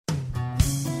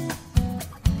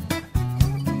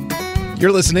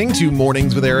You're listening to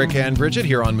Mornings with Erica and Bridget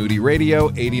here on Moody Radio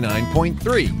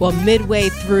 89.3. Well, midway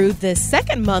through the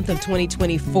second month of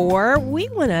 2024, we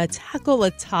want to tackle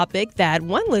a topic that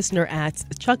one listener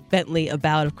asked Chuck Bentley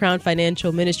about of Crown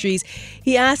Financial Ministries.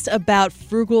 He asked about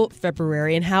Frugal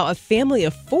February and how a family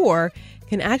of four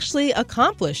can actually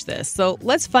accomplish this. So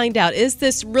let's find out, is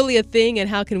this really a thing and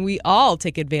how can we all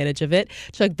take advantage of it?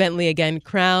 Chuck Bentley again,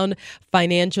 Crown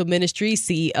Financial Ministries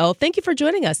CEO. Thank you for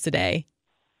joining us today.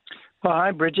 Well,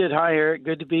 hi, Bridget. Hi, Eric.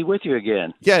 Good to be with you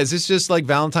again. Yeah, is this just like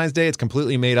Valentine's Day? It's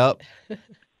completely made up?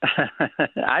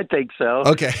 I think so.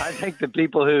 Okay. I think the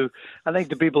people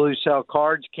who sell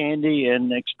cards, candy,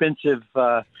 and expensive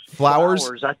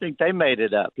flowers, I think they made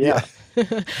it up. Yeah.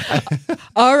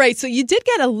 All right. So you did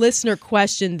get a listener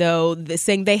question, though,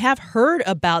 saying they have heard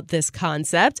about this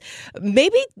concept.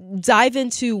 Maybe dive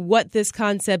into what this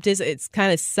concept is. It's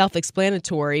kind of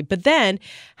self-explanatory. But then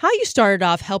how you started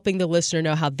off helping the listener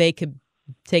know how they could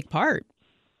take part.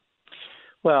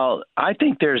 Well, I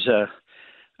think there's a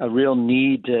real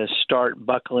need to start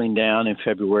buckling down in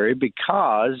February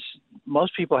because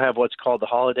most people have what's called the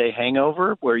holiday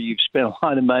hangover, where you've spent a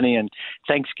lot of money on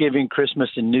Thanksgiving, Christmas,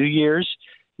 and New Year's.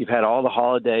 You've had all the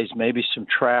holidays, maybe some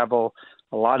travel,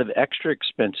 a lot of extra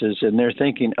expenses, and they're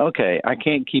thinking, okay, I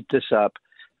can't keep this up.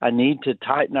 I need to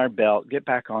tighten our belt, get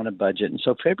back on a budget. And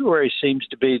so February seems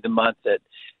to be the month that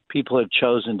people have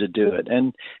chosen to do it.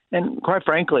 And quite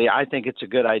frankly, I think it's a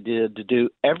good idea to do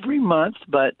every month,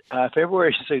 but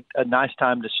February is a nice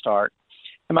time to start.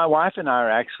 And my wife and I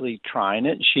are actually trying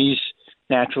it. She's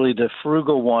naturally the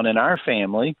frugal one in our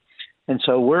family. And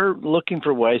so we're looking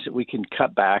for ways that we can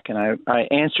cut back. And I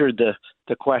answered the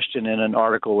question in an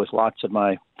article with lots of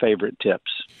my favorite tips.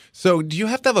 So do you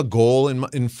have to have a goal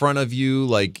in front of you,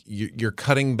 like you're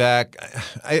cutting back?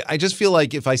 I just feel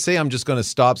like if I say I'm just going to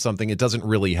stop something, it doesn't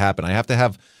really happen. I have to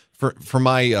have, for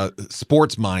my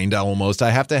sports mind almost,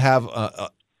 I have to have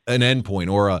an end point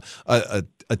or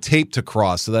a tape to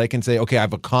cross so that I can say, okay,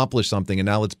 I've accomplished something and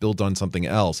now let's build on something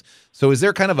else. So is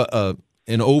there kind of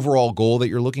an overall goal that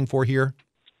you're looking for here?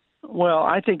 Well,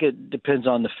 I think it depends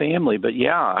on the family, but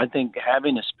yeah, I think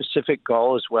having a specific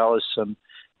goal as well as some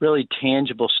really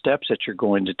tangible steps that you're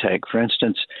going to take. For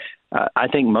instance, I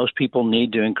think most people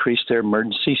need to increase their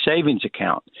emergency savings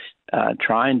account,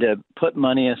 trying to put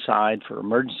money aside for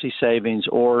emergency savings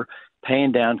or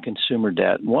paying down consumer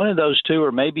debt. One of those two,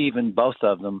 or maybe even both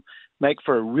of them, make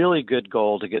for a really good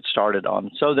goal to get started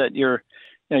on, so that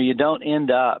you don't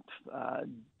end up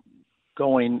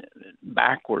going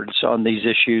backwards on these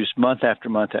issues month after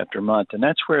month after month. And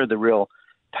that's where the real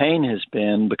pain has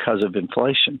been because of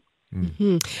inflation.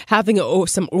 Mm-hmm. Having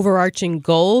some overarching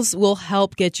goals will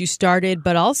help get you started,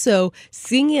 but also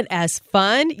seeing it as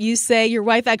fun. You say your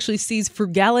wife actually sees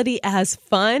frugality as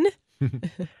fun?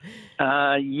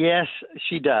 Yes,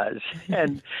 she does.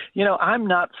 And, I'm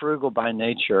not frugal by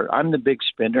nature. I'm the big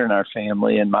spender in our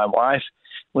family. And my wife,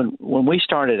 when we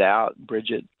started out,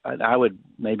 Bridget, I would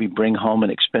maybe bring home an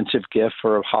expensive gift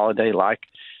for a holiday like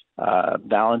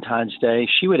Valentine's Day.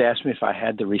 She would ask me if I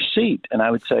had the receipt, and I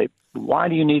would say, why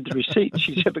do you need the receipt?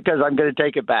 She said, because I'm going to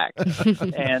take it back.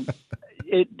 And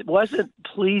it wasn't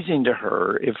pleasing to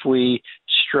her if we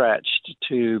stretched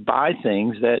to buy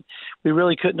things that we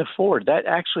really couldn't afford. That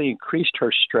actually increased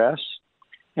her stress.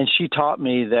 And she taught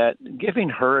me that giving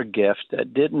her a gift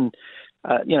that didn't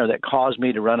that caused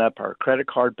me to run up our credit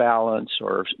card balance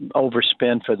or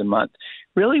overspend for the month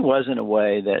really wasn't a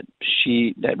way that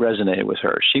resonated with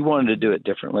her. She wanted to do it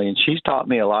differently, and she's taught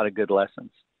me a lot of good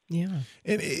lessons. Yeah.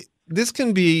 And this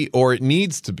can be, or it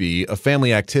needs to be, a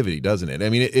family activity, doesn't it? I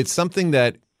mean, it's something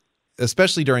that,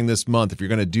 especially during this month, if you're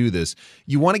going to do this,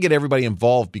 you want to get everybody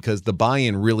involved because the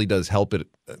buy-in really does help it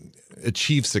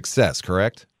achieve success,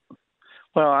 correct?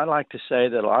 Well, I like to say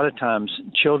that a lot of times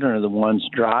children are the ones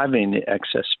driving the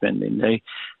excess spending. They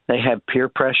have peer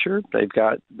pressure. They've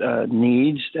got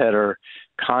needs that are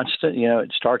constant.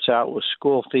 It starts out with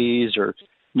school fees or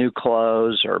new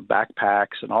clothes or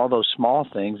backpacks and all those small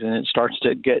things, and it starts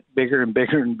to get bigger and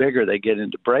bigger and bigger. They get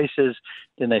into braces.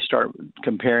 Then they start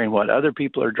comparing what other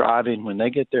people are driving when they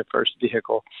get their first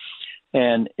vehicle.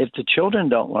 And if the children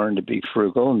don't learn to be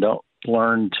frugal and don't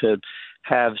learn to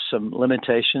have some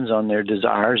limitations on their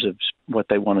desires of what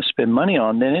they want to spend money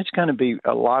on, then it's going to be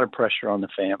a lot of pressure on the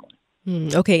family.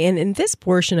 Okay, and in this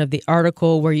portion of the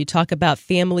article where you talk about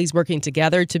families working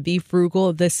together to be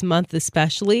frugal this month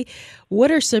especially, what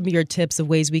are some of your tips of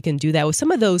ways we can do that with some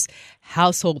of those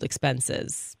household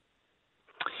expenses?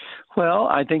 Well,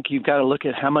 I think you've got to look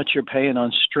at how much you're paying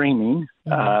on streaming.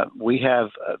 We have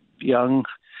young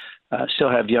still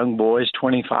have young boys,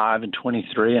 25 and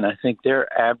 23, and I think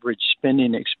their average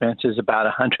spending expense is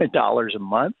about $100 a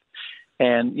month.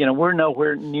 And, we're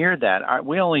nowhere near that.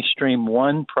 We only stream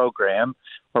one program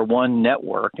or one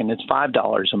network, and it's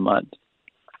 $5 a month.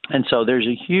 And so there's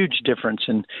a huge difference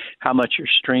in how much you're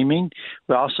streaming.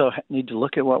 We also need to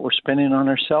look at what we're spending on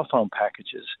our cell phone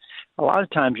packages. A lot of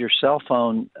times your cell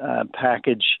phone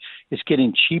package is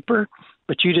getting cheaper,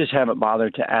 but you just haven't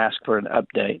bothered to ask for an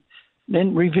update.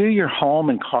 Then review your home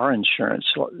and car insurance.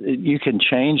 You can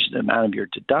change the amount of your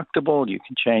deductible. You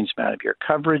can change the amount of your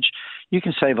coverage. You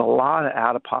can save a lot of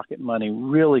out-of-pocket money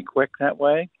really quick that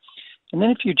way. And then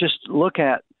if you just look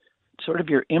at sort of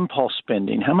your impulse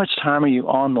spending, how much time are you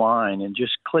online and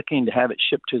just clicking to have it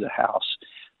shipped to the house?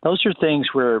 Those are things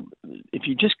where if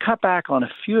you just cut back on a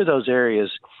few of those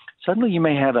areas, suddenly you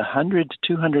may have $100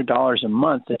 to $200 a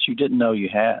month that you didn't know you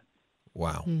had.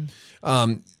 Wow.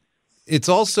 It's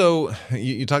also,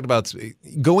 you talked about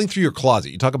going through your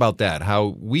closet. You talk about that,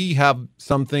 how we have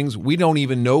some things we don't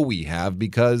even know we have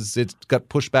because it's got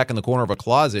pushed back in the corner of a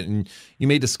closet, and you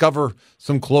may discover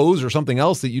some clothes or something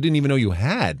else that you didn't even know you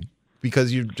had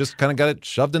because you just kind of got it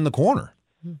shoved in the corner.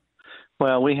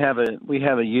 Well, we have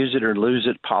a use it or lose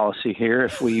it policy here.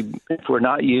 If we're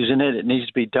not using it, it needs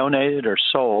to be donated or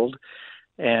sold.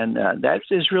 And that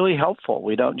is really helpful.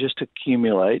 We don't just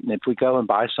accumulate. And if we go and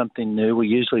buy something new, we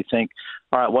usually think,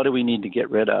 all right, what do we need to get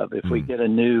rid of? If we get a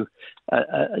new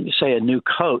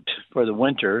coat for the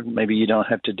winter, maybe you don't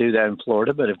have to do that in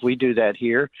Florida. But if we do that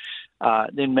here,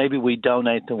 then maybe we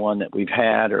donate the one that we've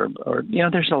had. Or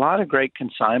there's a lot of great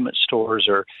consignment stores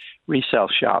or resale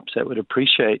shops that would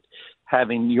appreciate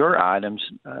having your items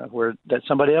that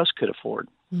somebody else could afford.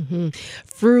 Mm-hmm.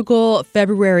 Frugal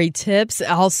February tips,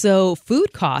 also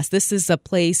food costs. This is a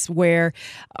place where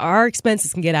our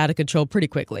expenses can get out of control pretty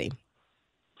quickly.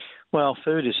 Well,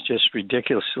 food is just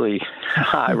ridiculously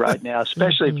high right now,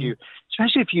 especially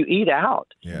if you eat out.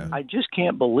 Yeah. I just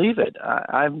can't believe it.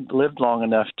 I've lived long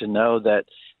enough to know that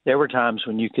there were times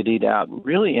when you could eat out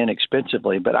really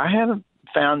inexpensively, but I haven't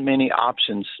found many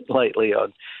options lately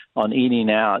on eating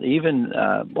out. Even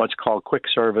what's called quick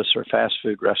service or fast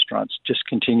food restaurants just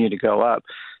continue to go up.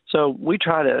 So we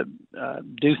try to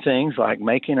do things like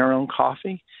making our own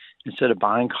coffee instead of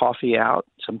buying coffee out.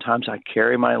 Sometimes I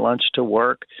carry my lunch to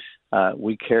work.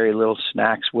 We carry little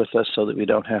snacks with us so that we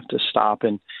don't have to stop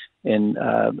in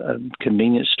a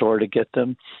convenience store to get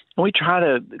them. And we try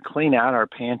to clean out our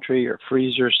pantry or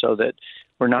freezer so that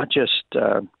we're not just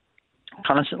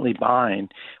constantly buying.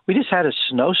 We just had a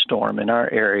snowstorm in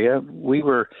our area. We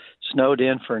were snowed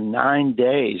in for 9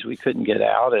 days. We couldn't get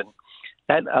out, and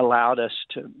that allowed us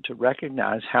to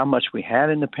recognize how much we had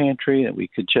in the pantry, and we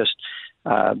could just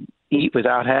eat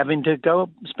without having to go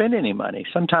spend any money.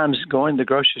 Sometimes going to the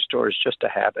grocery store is just a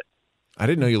habit. I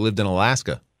didn't know you lived in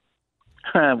Alaska.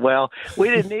 Well, we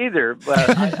didn't either, but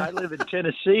I live in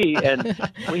Tennessee, and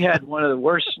we had one of the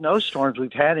worst snowstorms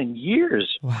we've had in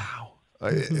years. Wow.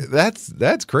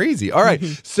 That's crazy. All right.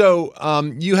 So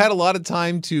you had a lot of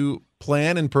time to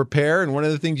plan and prepare. And one of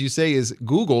the things you say is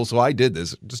Google. So I did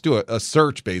this. Just do a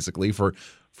search basically for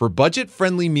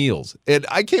budget-friendly meals. And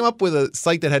I came up with a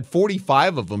site that had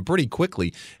 45 of them pretty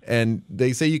quickly. And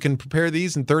they say you can prepare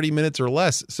these in 30 minutes or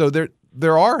less. So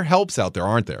there are helps out there,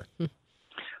 aren't there?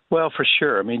 Well, for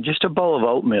sure. I mean, just a bowl of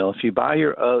oatmeal. If you buy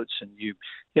your oats and you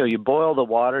boil the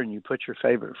water and you put your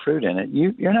favorite fruit in it,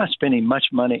 you're not spending much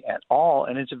money at all,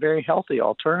 and it's a very healthy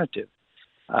alternative.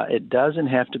 It doesn't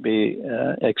have to be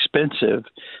expensive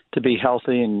to be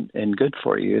healthy and good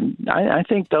for you. And I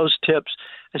think those tips,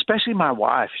 especially my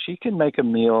wife, she can make a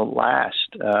meal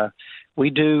last. We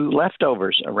do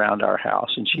leftovers around our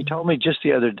house, and she told me just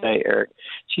the other day, Eric,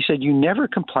 she said, you never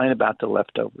complain about the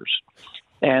leftovers.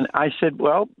 And I said,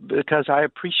 well, because I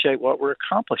appreciate what we're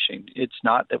accomplishing. It's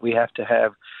not that we have to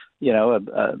have,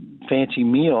 a fancy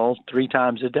meal 3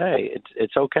 times a day.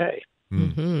 It's okay.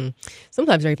 Mm-hmm.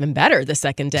 Sometimes they're even better the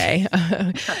second day.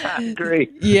 I agree.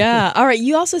 Yeah. All right.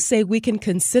 You also say we can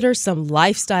consider some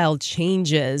lifestyle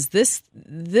changes. This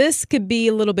could be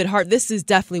a little bit hard. This is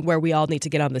definitely where we all need to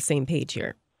get on the same page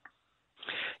here.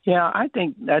 Yeah, I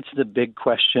think that's the big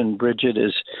question, Bridget,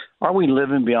 is are we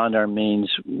living beyond our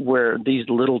means where these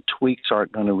little tweaks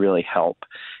aren't going to really help?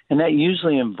 And that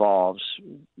usually involves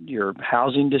your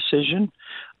housing decision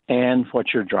and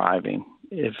what you're driving.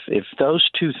 If those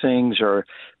two things are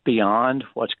beyond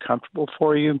what's comfortable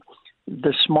for you,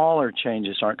 the smaller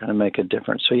changes aren't going to make a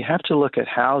difference. So you have to look at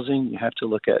housing, you have to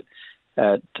look at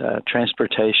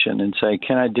transportation and say,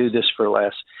 can I do this for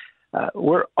less?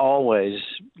 we're always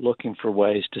looking for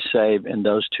ways to save in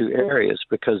those two areas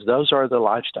because those are the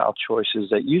lifestyle choices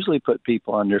that usually put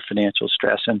people under financial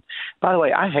stress. And by the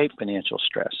way, I hate financial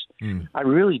stress. I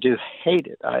really do hate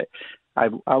it. I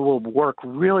will work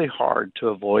really hard to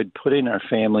avoid putting our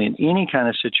family in any kind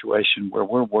of situation where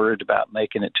we're worried about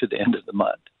making it to the end of the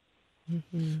month.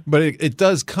 But it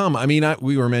does come. I mean,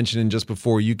 we were mentioning just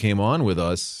before you came on with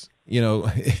us,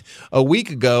 a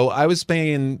week ago, I was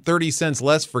paying 30 cents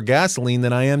less for gasoline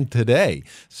than I am today.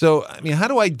 So, I mean, how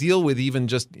do I deal with even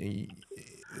just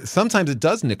sometimes it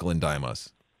does nickel and dime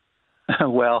us?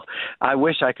 Well, I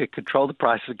wish I could control the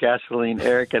price of gasoline,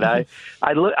 Eric. And I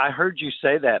heard you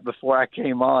say that before I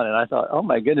came on, and I thought, oh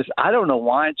my goodness, I don't know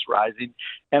why it's rising.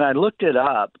 And I looked it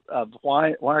up of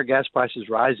why our gas price is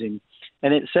rising,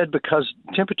 and it said because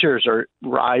temperatures are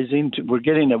rising, we're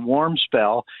getting a warm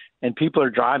spell, and people are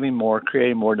driving more,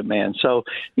 creating more demand. So,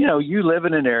 you live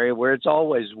in an area where it's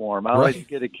always warm. I always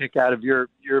get a kick out of your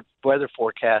weather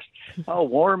forecast. Oh,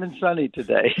 warm and sunny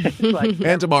today. Like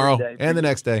and tomorrow, and the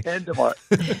next day. And tomorrow.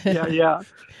 Yeah.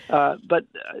 But,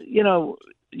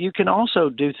 you can also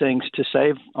do things to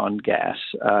save on gas.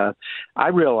 I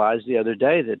realized the other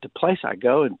day that the place I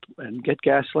go and get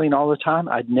gasoline all the time,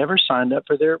 I'd never signed up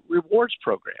for their rewards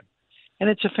program. And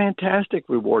it's a fantastic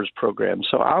rewards program.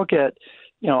 So I'll get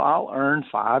I'll earn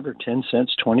 5 or 10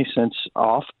 cents, 20 cents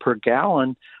off per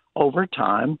gallon over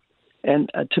time.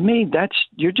 And to me,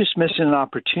 you're just missing an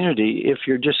opportunity if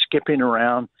you're just skipping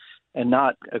around and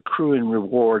not accruing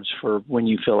rewards for when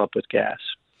you fill up with gas.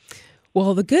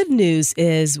 Well, the good news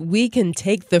is we can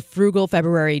take the Frugal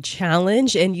February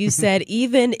challenge. And you said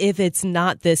even if it's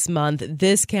not this month,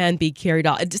 this can be carried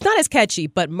on. It's not as catchy,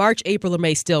 but March, April, or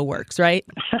May still works, right?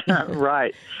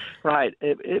 Right.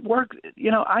 It works.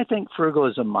 I think frugal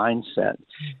is a mindset.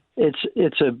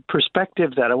 It's a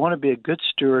perspective that I want to be a good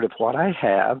steward of what I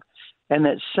have, and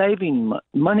that saving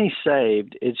money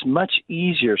saved is much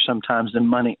easier sometimes than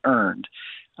money earned.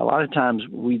 A lot of times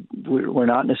we're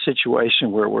not in a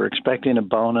situation where we're expecting a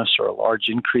bonus or a large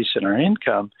increase in our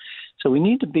income, so we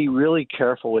need to be really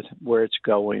careful with where it's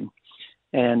going.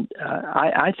 And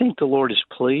I think the Lord is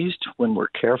pleased when we're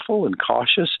careful and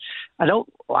cautious. I don't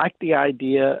like the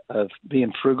idea of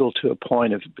being frugal to a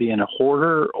point of being a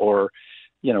hoarder or,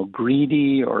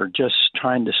 greedy or just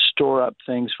trying to store up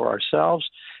things for ourselves,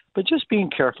 but just being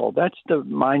careful. That's the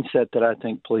mindset that I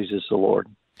think pleases the Lord.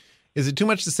 Is it too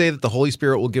much to say that the Holy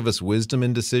Spirit will give us wisdom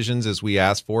in decisions as we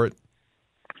ask for it?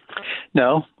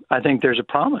 No, I think there's a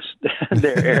promise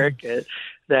there, Eric,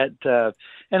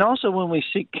 and also when we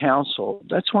seek counsel,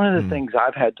 that's one of the things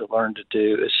I've had to learn to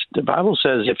do. Is the Bible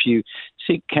says if you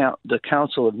seek the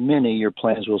counsel of many, your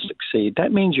plans will succeed.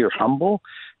 That means you're humble,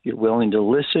 you're willing to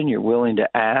listen, you're willing to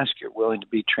ask, you're willing to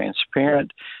be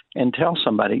transparent, and tell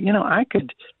somebody, I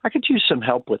could use some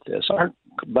help with this. Our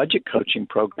budget coaching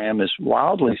program is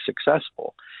wildly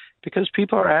successful because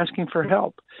people are asking for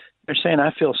help. They're saying,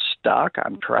 I feel stuck,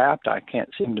 I'm trapped, I can't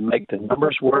seem to make the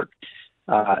numbers work.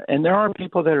 And there are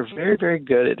people that are very, very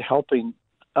good at helping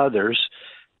others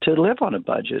to live on a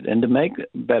budget and to make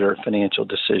better financial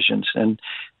decisions. And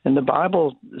the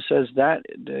Bible says that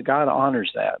God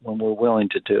honors that when we're willing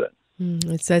to do it.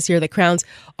 It says here that Crown's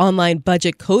online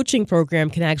budget coaching program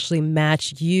can actually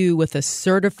match you with a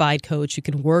certified coach who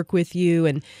can work with you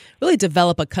and really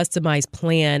develop a customized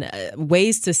plan,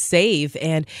 ways to save.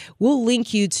 And we'll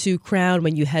link you to Crown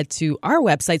when you head to our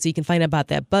website so you can find out about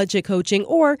that budget coaching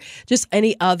or just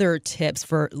any other tips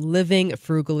for living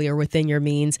frugally or within your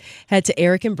means. Head to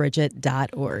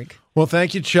ericandbridget.org. Well,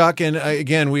 thank you, Chuck. And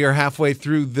again, we are halfway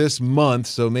through this month,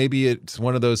 so maybe it's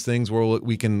one of those things where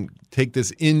we can take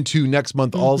this into next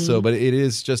month also, but it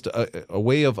is just a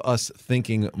way of us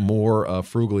thinking more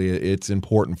frugally. It's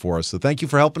important for us. So thank you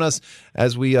for helping us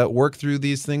as we work through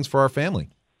these things for our family.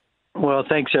 Well,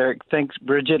 thanks, Eric. Thanks,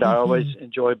 Bridget. I always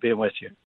enjoy being with you.